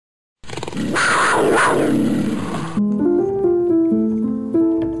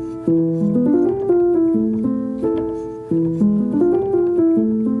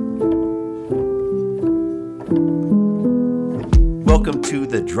Welcome to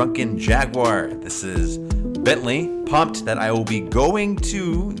the Drunken Jaguar. This is Bentley, pumped that I will be going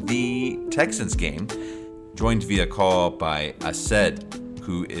to the Texans game, joined via call by Ased,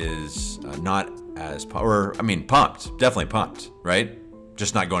 who is not as pumped, definitely pumped, right?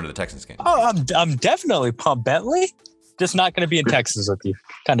 Just not going to the Texans game. Oh, I'm definitely pumped, Bentley. Just not going to be in Texas with you.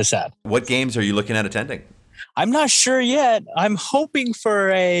 Kind of sad. What games are you looking at attending? I'm not sure yet. I'm hoping for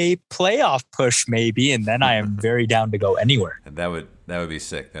a playoff push maybe, and then I am very down to go anywhere. And that would be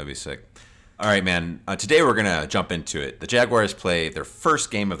sick. That would be sick. All right, man. Today we're going to jump into it. The Jaguars play their first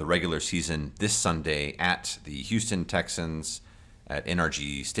game of the regular season this Sunday at the Houston Texans at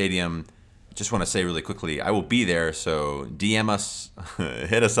NRG Stadium. Just want to say really quickly, I will be there, so DM us,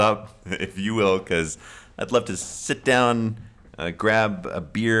 hit us up, if you will, because I'd love to sit down, grab a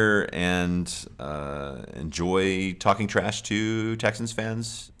beer, and enjoy talking trash to Texans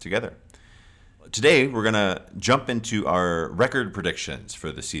fans together. Today, we're going to jump into our record predictions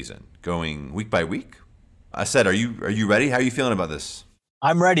for the season, going week by week. I said, are you ready? How are you feeling about this?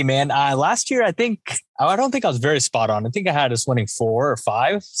 I'm ready, man. Last year, I don't think I was very spot on. I think I had us winning 4 or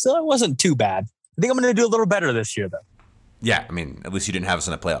 5, so it wasn't too bad. I think I'm going to do a little better this year, though. Yeah, I mean, at least you didn't have us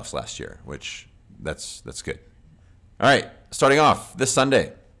in the playoffs last year, which that's good. All right, starting off this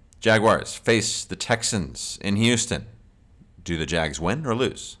Sunday, Jaguars face the Texans in Houston. Do the Jags win or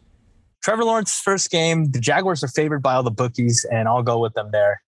lose? Trevor Lawrence's first game, the Jaguars are favored by all the bookies, and I'll go with them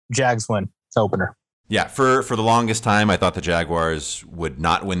there. Jags win. It's opener. Yeah, for the longest time, I thought the Jaguars would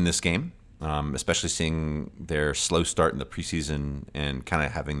not win this game, especially seeing their slow start in the preseason and kind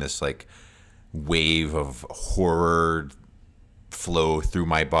of having this like wave of horror flow through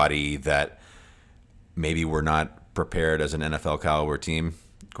my body that maybe we're not prepared as an NFL caliber team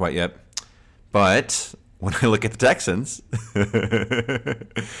quite yet. But when I look at the Texans,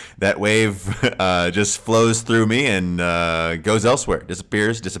 that wave just flows through me and goes elsewhere,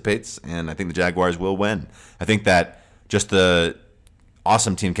 dissipates, and I think the Jaguars will win. I think that just the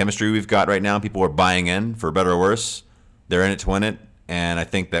awesome team chemistry we've got right now, people are buying in, for better or worse. They're in it to win it, and I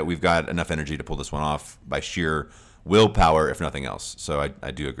think that we've got enough energy to pull this one off by sheer willpower, if nothing else. So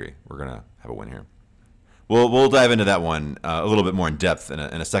I do agree. We're going to have a win here. We'll dive into that one a little bit more in depth in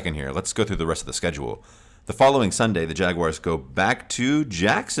a second here. Let's go through the rest of the schedule. The following Sunday, the Jaguars go back to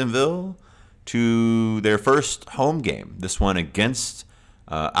Jacksonville to their first home game. This one against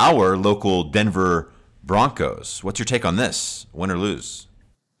our local Denver Broncos. What's your take on this? Win or lose?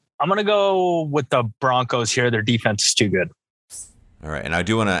 I'm going to go with the Broncos here. Their defense is too good. All right. And I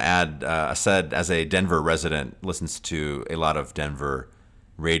do want to add, Ased, as a Denver resident, listens to a lot of Denver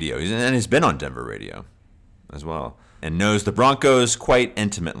radio. He's been on Denver radio as well and knows the Broncos quite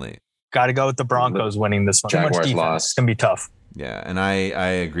intimately. Got to go with the Broncos winning this one. Jaguars Too much defense. lost. It's going to be tough. Yeah, and I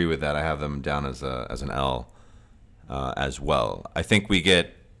agree with that. I have them down as an L as well. I think we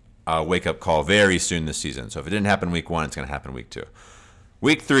get a wake-up call very soon this season. So if it didn't happen week 1, it's going to happen week 2.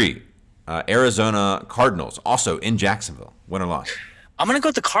 Week 3, Arizona Cardinals, also in Jacksonville. Win or loss? I'm going to go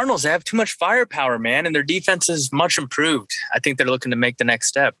with the Cardinals. They have too much firepower, man, and their defense is much improved. I think they're looking to make the next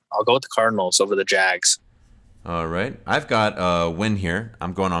step. I'll go with the Cardinals over the Jags. All right. I've got a win here.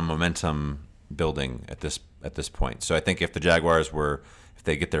 I'm going on momentum building at this point. So I think if the Jaguars if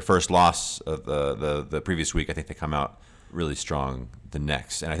they get their first loss of the previous week, I think they come out really strong the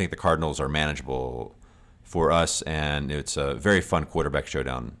next. And I think the Cardinals are manageable for us, and it's a very fun quarterback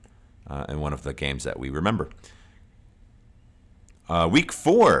showdown in one of the games that we remember. Week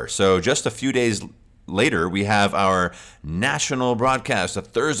 4, so just a few days later, we have our national broadcast, a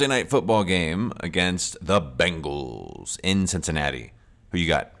Thursday night football game against the Bengals in Cincinnati. Who you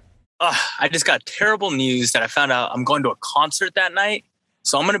got? I just got terrible news that I found out I'm going to a concert that night.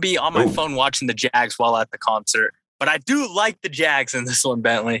 So I'm going to be on my phone watching the Jags while at the concert. But I do like the Jags in this one,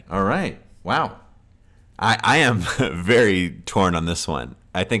 Bentley. All right. Wow. I am very torn on this one.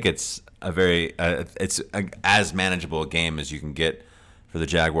 I think it's as manageable a game as you can get for the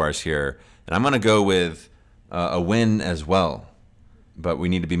Jaguars here. And I'm going to go with a win as well. But we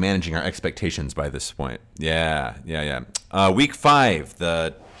need to be managing our expectations by this point. Yeah. Week 5,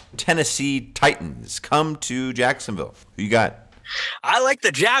 the Tennessee Titans come to Jacksonville. Who you got? I like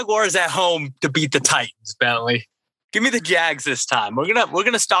the Jaguars at home to beat the Titans, Bentley. Give me the Jags this time. We're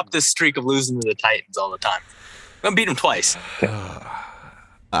gonna stop this streak of losing to the Titans all the time. We're gonna beat them twice.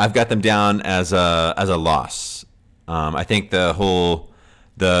 I've got them down as a loss. I think the whole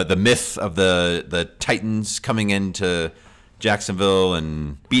the myth of the Titans coming into Jacksonville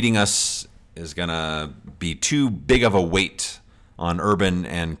and beating us is going to be too big of a weight on Urban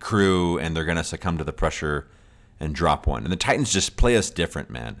and crew, and they're going to succumb to the pressure and drop one. And the Titans just play us different,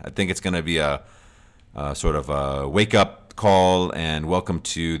 man. I think it's going to be a sort of a wake-up call and welcome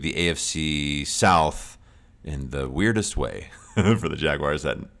to the AFC South in the weirdest way for the Jaguars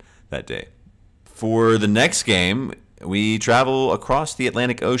that day. For the next game, we travel across the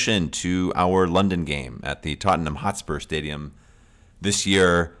Atlantic Ocean to our London game at the Tottenham Hotspur Stadium this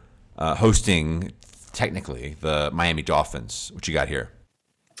year, hosting, technically, the Miami Dolphins. What you got here?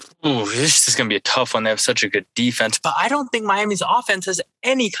 Ooh, this is going to be a tough one. They have such a good defense, but I don't think Miami's offense has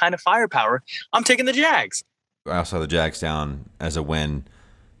any kind of firepower. I'm taking the Jags. I also have the Jags down as a win,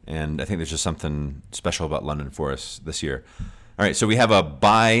 and I think there's just something special about London for us this year. All right, so we have a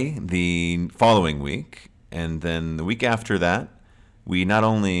bye the following week, and then the week after that, we not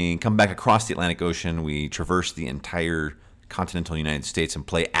only come back across the Atlantic Ocean, we traverse the entire continental United States and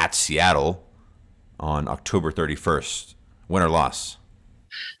play at Seattle on October 31st. Win or loss?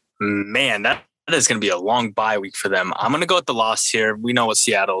 Man, that is going to be a long bye week for them. I'm going to go with the loss here. We know what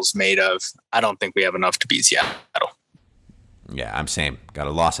Seattle's made of. I don't think we have enough to beat Seattle. Yeah, I'm same. Got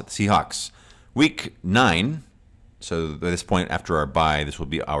a loss at the Seahawks. Week 9, so at this point after our bye, this will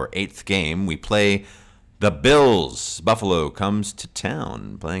be our 8th game. We play the Bills. Buffalo comes to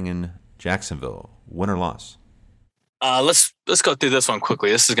town, playing in Jacksonville. Win or loss? Let's go through this one quickly.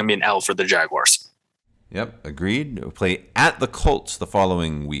 This is going to be an L for the Jaguars. Yep, agreed. We'll play at the Colts the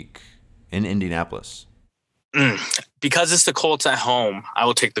following week in Indianapolis. Because it's the Colts at home, I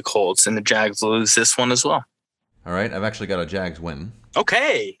will take the Colts, and the Jags lose this one as well. All right, I've actually got a Jags win.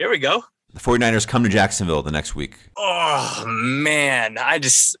 Okay, here we go. The 49ers come to Jacksonville the next week. Oh, man. I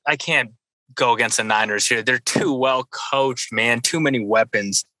can't go against the Niners here. They're too well coached, man. Too many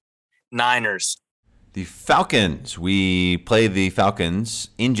weapons. Niners. The Falcons. We play the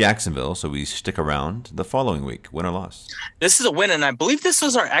Falcons in Jacksonville, so we stick around the following week. Win or loss? This is a win, and I believe this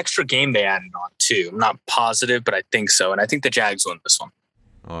was our extra game they added on, too. I'm not positive, but I think so, and I think the Jags win this one.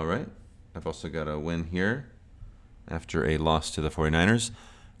 All right. I've also got a win here after a loss to the 49ers.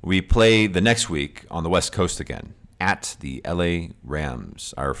 We play the next week on the West Coast again at the LA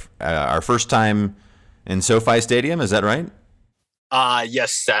Rams. Our first time in SoFi Stadium, is that right?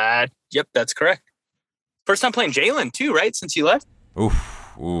 Yes. Yep, that's correct. First time playing Jalen too, right? Since you left.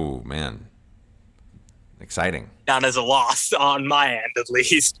 Ooh, man, exciting. Down as a loss on my end, at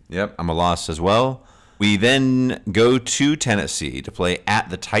least. Yep, I'm a loss as well. We then go to Tennessee to play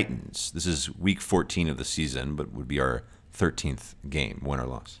at the Titans. This is week 14 of the season, but would be our 13th game. Win or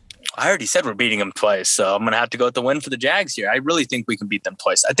loss? I already said we're beating them twice, so I'm going to have to go with the win for the Jags here. I really think we can beat them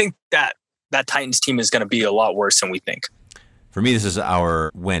twice. I think that Titans team is going to be a lot worse than we think. For me, this is our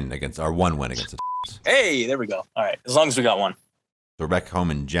one win against the Titans. Hey, there we go. All right, as long as we got one. So we're back home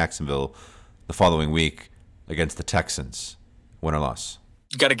in Jacksonville the following week against the Texans. Win or loss?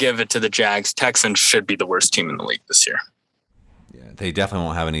 Got to give it to the Jags. Texans should be the worst team in the league this year. Yeah, they definitely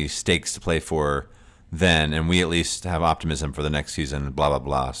won't have any stakes to play for then, and we at least have optimism for the next season, blah, blah,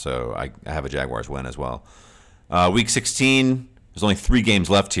 blah. So I have a Jaguars win as well. Week 16, there's only 3 games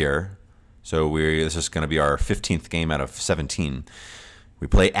left here. So this is going to be our 15th game out of 17. We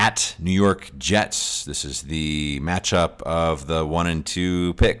play at New York Jets. This is the matchup of the 1 and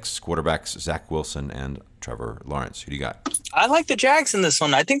 2 picks, quarterbacks Zach Wilson and Trevor Lawrence. Who do you got? I like the Jags in this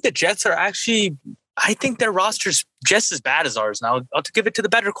one. I think the Jets are actually, I think their roster's just as bad as ours. Now, I'll give it to the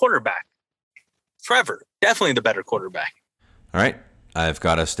better quarterback. Trevor, definitely the better quarterback. All right. I've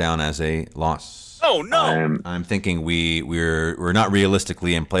got us down as a loss. Oh, no. I'm thinking we're not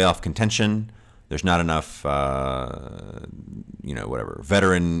realistically in playoff contention. There's not enough,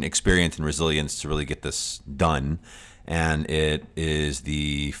 veteran experience and resilience to really get this done. And it is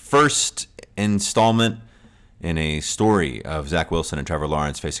the first installment in a story of Zach Wilson and Trevor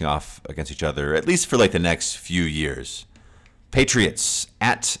Lawrence facing off against each other, at least for like the next few years. Patriots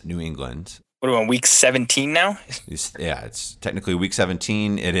at New England. What are we on, week 17 now? It's technically week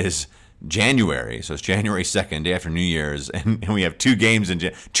 17. It is January, so it's January 2nd, day after New Year's, and we have 2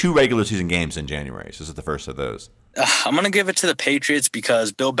 regular season games in January. So this is the first of those. I'm going to give it to the Patriots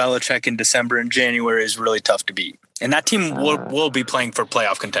because Bill Belichick in December and January is really tough to beat. And that team will be playing for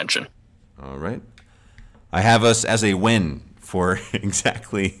playoff contention. All right. I have us as a win for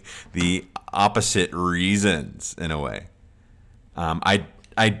exactly the opposite reasons, in a way.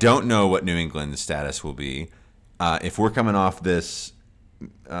 I don't know what New England's status will be. If we're coming off this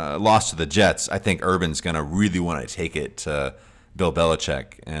loss to the Jets, I think Urban's going to really want to take it to Bill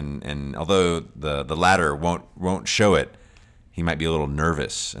Belichick. And although the latter won't show it, he might be a little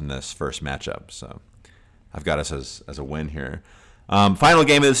nervous in this first matchup. So I've got us as a win here. Final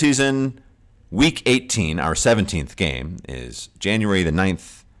game of the season, Week 18, our 17th game, is January the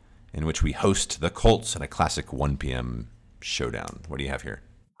 9th, in which we host the Colts in a classic 1 p.m. showdown. What do you have here?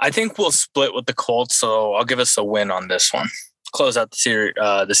 I think we'll split with the Colts, so I'll give us a win on this one. Close out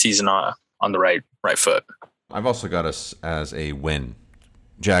the season on the right foot. I've also got us as a win.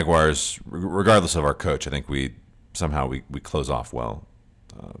 Jaguars, regardless of our coach, I think we close off well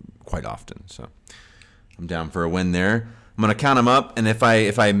quite often. So I'm down for a win there. I'm going to count them up, and if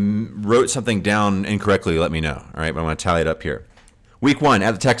I wrote something down incorrectly, let me know. All right, but I'm going to tally it up here. Week 1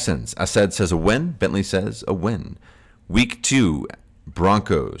 at the Texans. Ased says a win. Bentley says a win. Week 2,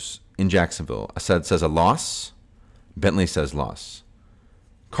 Broncos in Jacksonville. Ased says a loss. Bentley says loss.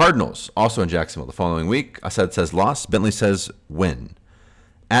 Cardinals, also in Jacksonville the following week. Ased says loss. Bentley says win.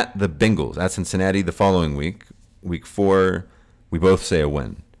 At the Bengals, at Cincinnati the following week. Week 4, we both say a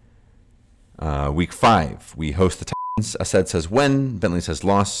win. Week 5, we host the Titans. Ased says win. Bentley says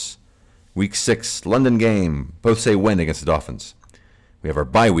loss. Week 6, London game. Both say win against the Dolphins. We have our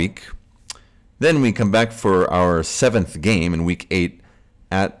bye week. Then we come back for our 7th game in Week 8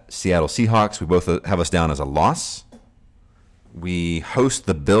 at Seattle Seahawks. We both have us down as a loss. We host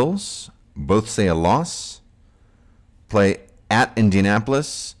the Bills. Both say a loss. Play at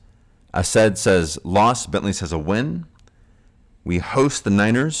Indianapolis. Ased says loss. Bentley says a win. We host the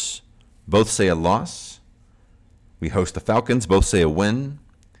Niners. Both say a loss. We host the Falcons. Both say a win.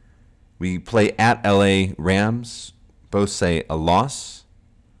 We play at LA Rams. Both say a loss.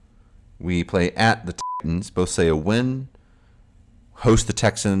 We play at the Titans. Both say a win. Host the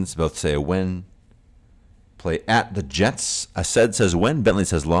Texans. Both say a win. Play at the Jets. Ased says win. Bentley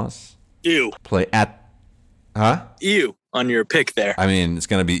says loss. Ew. Play at... Huh? Ew on your pick there. I mean, it's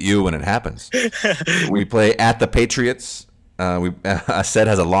going to be ew when it happens. We play at the Patriots. Ased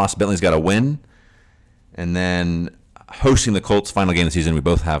has a loss. Bentley's got a win. And then hosting the Colts, final game of the season, we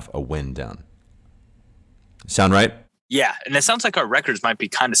both have a win down. Sound right? Yeah, and it sounds like our records might be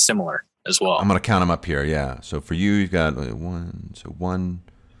kind of similar as well. I'm going to count them up here, yeah. So for you, you've got 1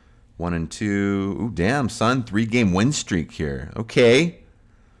 and 2. Ooh, damn, son. 3-game win streak here. Okay.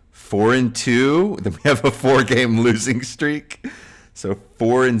 4 and 2. Then we have a 4-game losing streak. So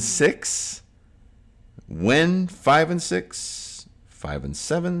 4 and 6. Win 5 and 6. 5 and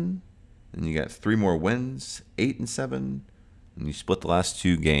 7. And you got 3 more wins. 8 and 7. And you split the last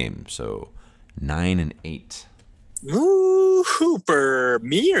 2 games. So 9 and 8. Ooh, Hooper,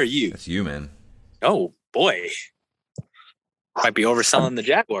 me or you? That's you, man. Oh, boy. Might be overselling the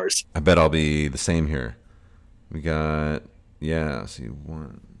Jaguars. I bet I'll be the same here. We got, let's see,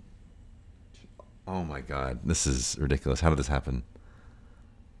 1. Oh, my God. This is ridiculous. How did this happen?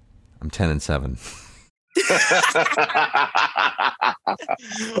 I'm 10 and 7.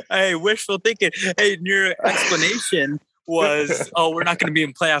 Hey, wishful thinking. Hey, your explanation was, we're not going to be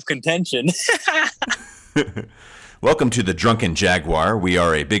in playoff contention. Welcome to the Drunken Jaguar. We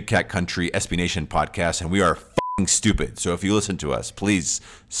are a Big Cat Country SB Nation podcast, and we are f***ing stupid. So if you listen to us, please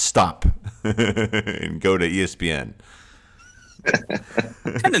stop and go to ESPN.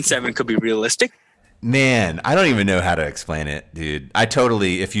 10 and 7 could be realistic. Man, I don't even know how to explain it, dude. I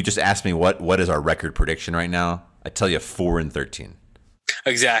totally, if you just ask me what is our record prediction right now, I tell you 4 and 13.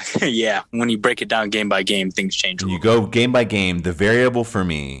 Exactly. Yeah. When you break it down game by game, things change. When you go game by game, the variable for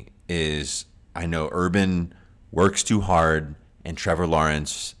me is I know Urban works too hard and Trevor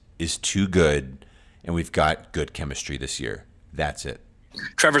Lawrence is too good, and we've got good chemistry this year. That's it.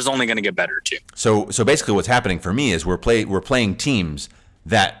 Trevor's only going to get better too. So basically, what's happening for me is we're playing teams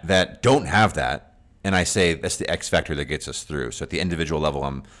that don't have that, and I say that's the X factor that gets us through. So at the individual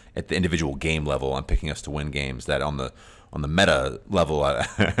level, at the individual game level, I'm picking us to win games that on the meta level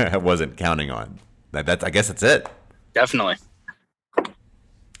I wasn't counting on. I guess that's it. Definitely.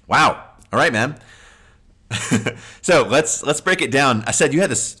 Wow. All right, man. So let's break it down. I said you had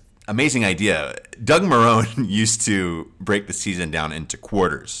this amazing idea. Doug Marrone used to break the season down into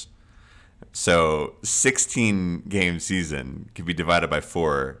quarters. So 16-game season could be divided by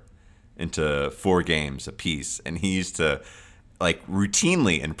 4 into 4 games apiece. And he used to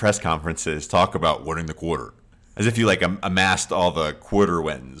routinely in press conferences talk about winning the quarter, as if you amassed all the quarter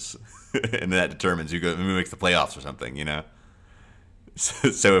wins, and that determines who makes the playoffs or something, you know.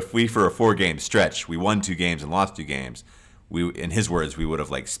 So if we, for a 4-game stretch, we won 2 games and lost 2 games, in his words, we would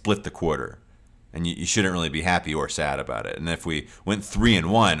have split the quarter, and you shouldn't really be happy or sad about it. And if we went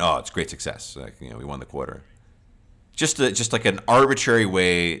 3-1, oh, it's great success. We won the quarter. Just like an arbitrary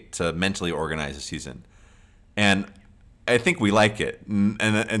way to mentally organize a season, and I think we like it.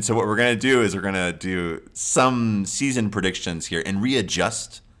 And so what we're gonna do is we're gonna do some season predictions here and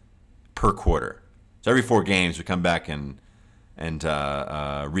readjust per quarter. So every 4 games we come back and and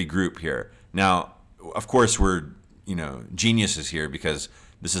regroup here. Now, of course, we're geniuses here because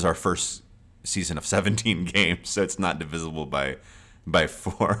this is our first season of 17 games, so it's not divisible by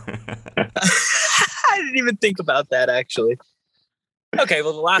 4. I didn't even think about that, actually. Okay,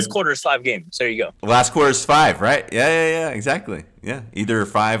 well, the last quarter is 5 games. There you go. The last quarter is 5, right? Yeah, exactly. Yeah, either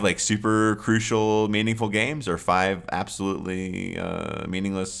 5 like super crucial, meaningful games, or 5 absolutely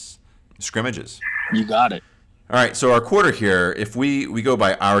meaningless scrimmages. You got it. All right, so our quarter here, if we go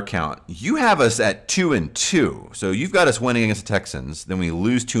by our count, you have us at 2-2. So you've got us winning against the Texans, then we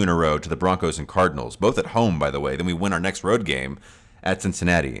lose 2 in a row to the Broncos and Cardinals, both at home, by the way. Then we win our next road game at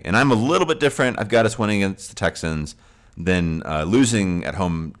Cincinnati. And I'm a little bit different. I've got us winning against the Texans, then losing at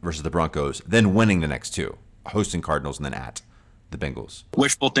home versus the Broncos, then winning the next 2, hosting Cardinals and then at the Bengals.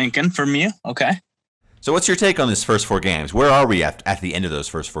 Wishful thinking from you. Okay. So what's your take on this first 4 games? Where are we at the end of those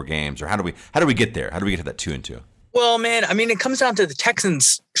first 4 games? Or how do we get there? How do we get to that 2-2? Well, man, I mean, it comes down to the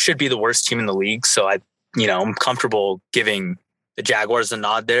Texans should be the worst team in the league. So I'm comfortable giving the Jaguars a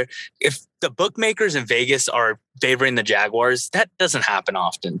nod there. If the bookmakers in Vegas are favoring the Jaguars, that doesn't happen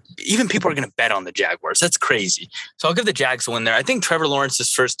often. Even people are going to bet on the Jaguars. That's crazy. So I'll give the Jags a win there. I think Trevor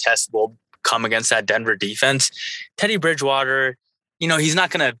Lawrence's first test will come against that Denver defense. Teddy Bridgewater, he's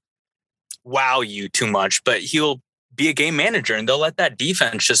not going to wow you too much, but he'll be a game manager and they'll let that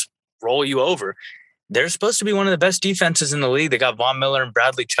defense just roll you over. They're supposed to be one of the best defenses in the league. They got Von Miller and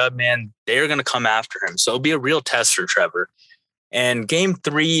Bradley Chubb, man. They're going to come after him. So it'll be a real test for Trevor. And game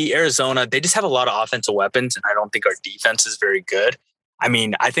 3, Arizona, they just have a lot of offensive weapons, and I don't think our defense is very good. I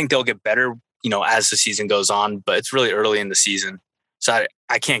mean, I think they'll get better, as the season goes on, but it's really early in the season. So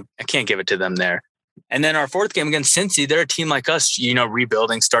I can't give it to them there. And then our 4th game against Cincy, they're a team like us,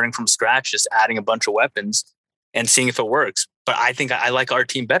 rebuilding, starting from scratch, just adding a bunch of weapons and seeing if it works. But I think I like our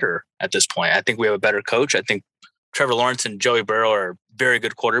team better at this point. I think we have a better coach. I think Trevor Lawrence and Joey Burrow are very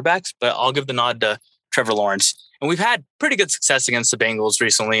good quarterbacks, but I'll give the nod to Trevor Lawrence. And we've had pretty good success against the Bengals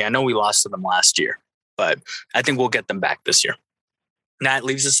recently. I know we lost to them last year, but I think we'll get them back this year. And that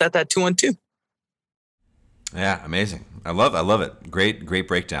leaves us at that 2-2. Yeah, amazing. I love it. Great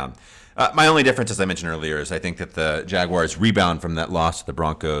breakdown. My only difference, as I mentioned earlier, is I think that the Jaguars rebound from that loss to the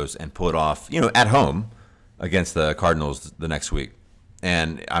Broncos and pull it off, at home against the Cardinals the next week.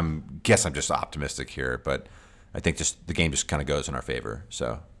 And I'm just optimistic here, but I think just the game just kind of goes in our favor.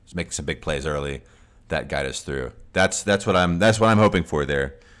 So just making some big plays early that guide us through. That's what I'm hoping for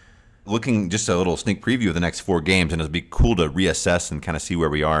there. Looking just a little sneak preview of the next 4 games, and it'll be cool to reassess and kind of see where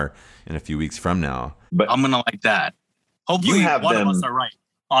we are in a few weeks from now. But I'm gonna like that. Hopefully, one of us are right.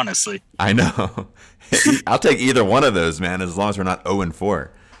 Honestly, I know. I'll take either one of those, man, as long as we're not 0-4.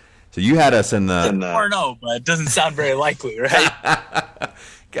 So you had us in the 4-0, but it doesn't sound very likely, right?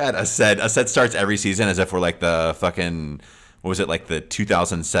 God, Ased starts every season as if we're like the fucking, what was it, like the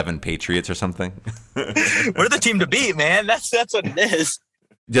 2007 Patriots or something? We're the team to beat, man. That's what it is.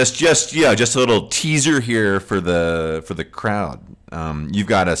 Just a little teaser here for the crowd. You've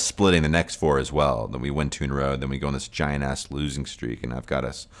got us splitting the next 4 as well. Then we win 2 in a row. Then we go on this giant ass losing streak, and I've got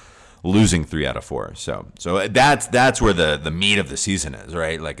us losing 3 out of 4. So that's where the meat of the season is,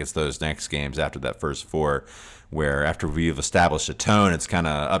 right? Like it's those next games after that first 4, where after we've established a tone, it's kind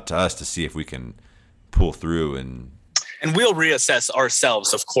of up to us to see if we can pull through and we'll reassess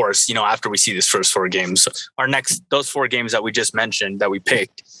ourselves, of course, after we see these first 4 games. Those 4 games that we just mentioned that we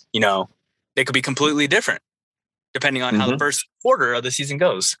picked, they could be completely different depending on how the first quarter of the season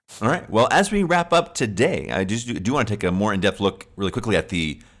goes. All right. Well, as we wrap up today, I just do want to take a more in-depth look really quickly at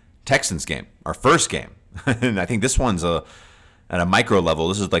the Texans game, our first game. And I think this one's at a micro level.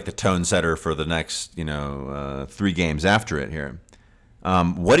 This is like the tone setter for the next, 3 games after it here.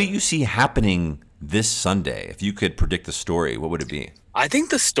 What do you see happening this Sunday? If you could predict the story, what would it be? I think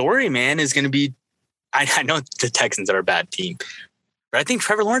the story, man, is going to be, I know the Texans are a bad team, but I think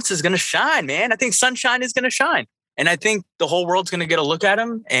Trevor Lawrence is going to shine, man. I think sunshine is going to shine. And I think the whole world's going to get a look at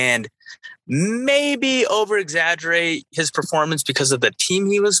him and maybe over-exaggerate his performance because of the team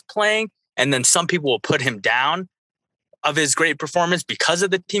he was playing. And then some people will put him down of his great performance because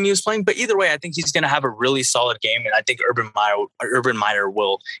of the team he was playing. But either way, I think he's going to have a really solid game. And I think Urban Meyer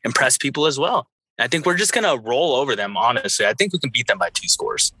will impress people as well. And I think we're just going to roll over them, honestly. I think we can beat them by 2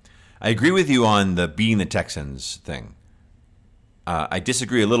 scores. I agree with you on the beating the Texans thing. I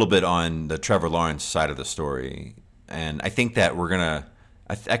disagree a little bit on the Trevor Lawrence side of the story. And I think that we're going to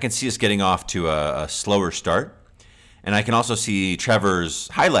I can see us getting off to a slower start. And I can also see Trevor's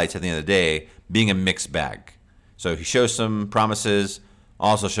highlights at the end of the day being a mixed bag. So he shows some promises,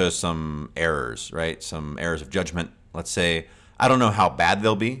 also shows some errors, right? Some errors of judgment, let's say. I don't know how bad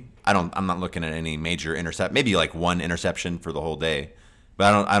they'll be. I'm not looking at any major intercept. Maybe like one interception for the whole day,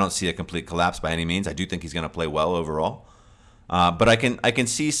 but I don't see a complete collapse by any means. I do think he's going to play well overall. But I can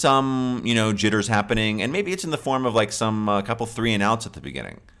see some, jitters happening, and maybe it's in the form of like some couple 3-and-outs at the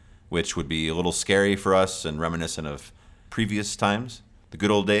beginning, which would be a little scary for us and reminiscent of previous times, the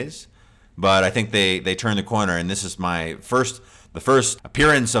good old days. But I think they turned the corner, and this is the first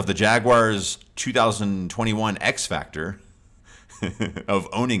appearance of the Jaguars 2021 X Factor of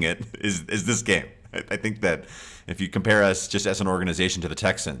owning it is this game. I think that if you compare us just as an organization to the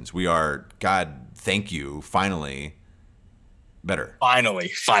Texans, we are, God, thank you, finally better.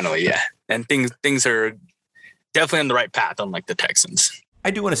 Finally, yeah. And things are definitely on the right path, unlike the Texans. I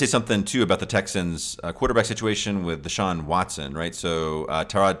do want to say something, too, about the Texans' quarterback situation with Deshaun Watson, right? So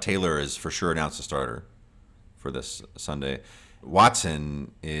Tyrod Taylor is for sure announced a starter for this Sunday.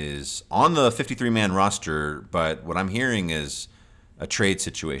 Watson is on the 53-man roster, but what I'm hearing is a trade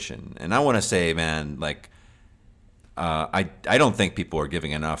situation. And I want to say, man, like, I don't think people are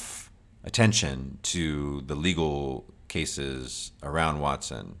giving enough attention to the legal cases around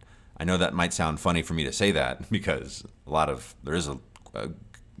Watson. I know that might sound funny for me to say that because there is a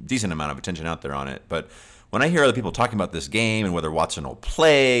decent amount of attention out there on it. But when I hear other people talking about this game and whether Watson will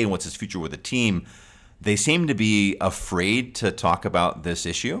play and what's his future with the team, they seem to be afraid to talk about this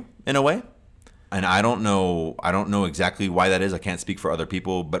issue in a way. And I don't know exactly why that is. I can't speak for other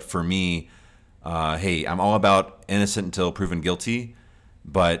people. But for me, hey, I'm all about innocent until proven guilty.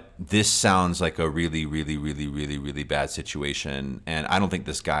 But this sounds like a really, really, really, really, really bad situation. And I don't think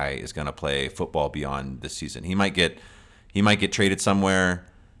this guy is going to play football beyond this season. He might get traded somewhere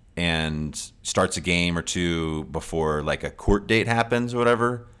and starts a game or two before like a court date happens or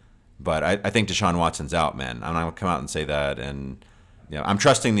whatever. But I think Deshaun Watson's out, man. I'm not going to come out and say that. And I'm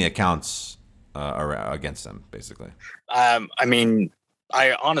trusting the accounts against him, basically.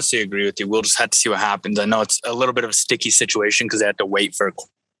 I honestly agree with you. We'll just have to see what happens. I know it's a little bit of a sticky situation because they have to wait for a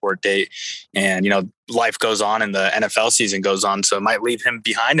court date. And, life goes on and the NFL season goes on. So it might leave him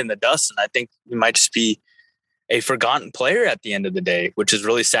behind in the dust. And I think he might just be a forgotten player at the end of the day, which is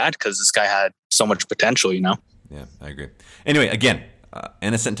really sad because this guy had so much potential, Yeah, I agree. Anyway, again,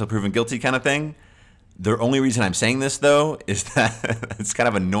 innocent until proven guilty kind of thing. The only reason I'm saying this, though, is that it's kind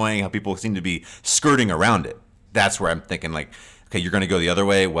of annoying how people seem to be skirting around it. That's where I'm thinking, like, okay, you're going to go the other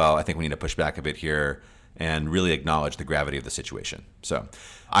way. Well, I think we need to push back a bit here and really acknowledge the gravity of the situation. So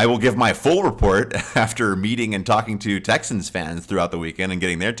I will give my full report after meeting and talking to Texans fans throughout the weekend and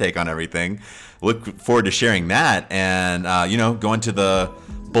getting their take on everything. Look forward to sharing that and, going to the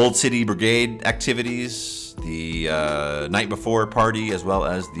Bold City Brigade activities, the night before party, as well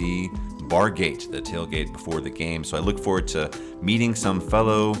as the bar gate, the tailgate before the game. So I look forward to meeting some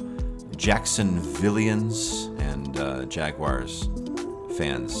fellow Jacksonvillians and Jaguars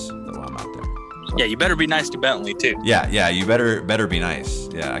fans while I'm out there. So. Yeah, you better be nice to Bentley too. Yeah, you better be nice.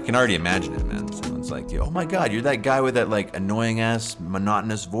 Yeah, I can already imagine it, man. Someone's like, oh my God, you're that guy with that like annoying ass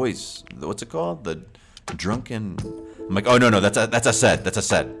monotonous voice. What's it called? The drunken. I'm like, oh no, that's a set. That's a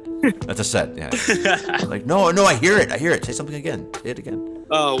set. Yeah. Like, no, I hear it. Say something again. Say it again.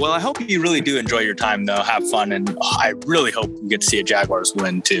 Oh, well, I hope you really do enjoy your time though. Have fun, and I really hope you get to see a Jaguars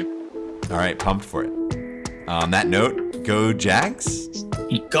win too. All right, pumped for it. On that note, go Jags.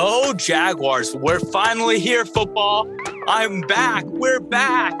 Go Jaguars. We're finally here, football. I'm back. We're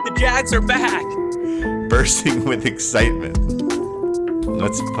back. The Jags are back. Bursting with excitement.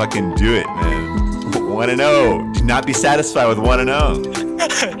 Let's fucking do it, man. 1-0. Do not be satisfied with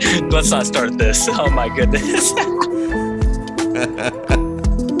 1-0. Let's not start this. Oh my goodness.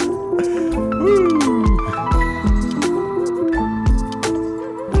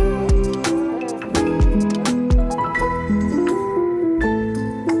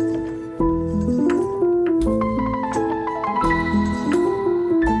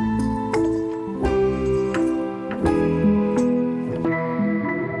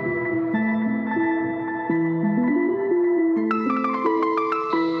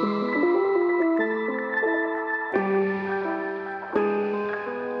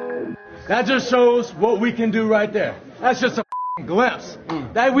 That just shows what we can do right there. That's just a glimpse.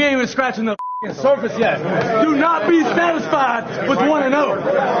 That we ain't even scratching the surface yet. Do not be satisfied with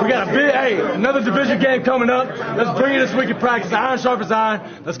 1-0. We got another division game coming up. Let's bring it this week in practice. Iron sharp as iron.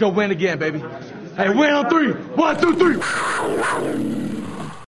 Let's go win again, baby. Hey, win on 3. 1, 2, 3.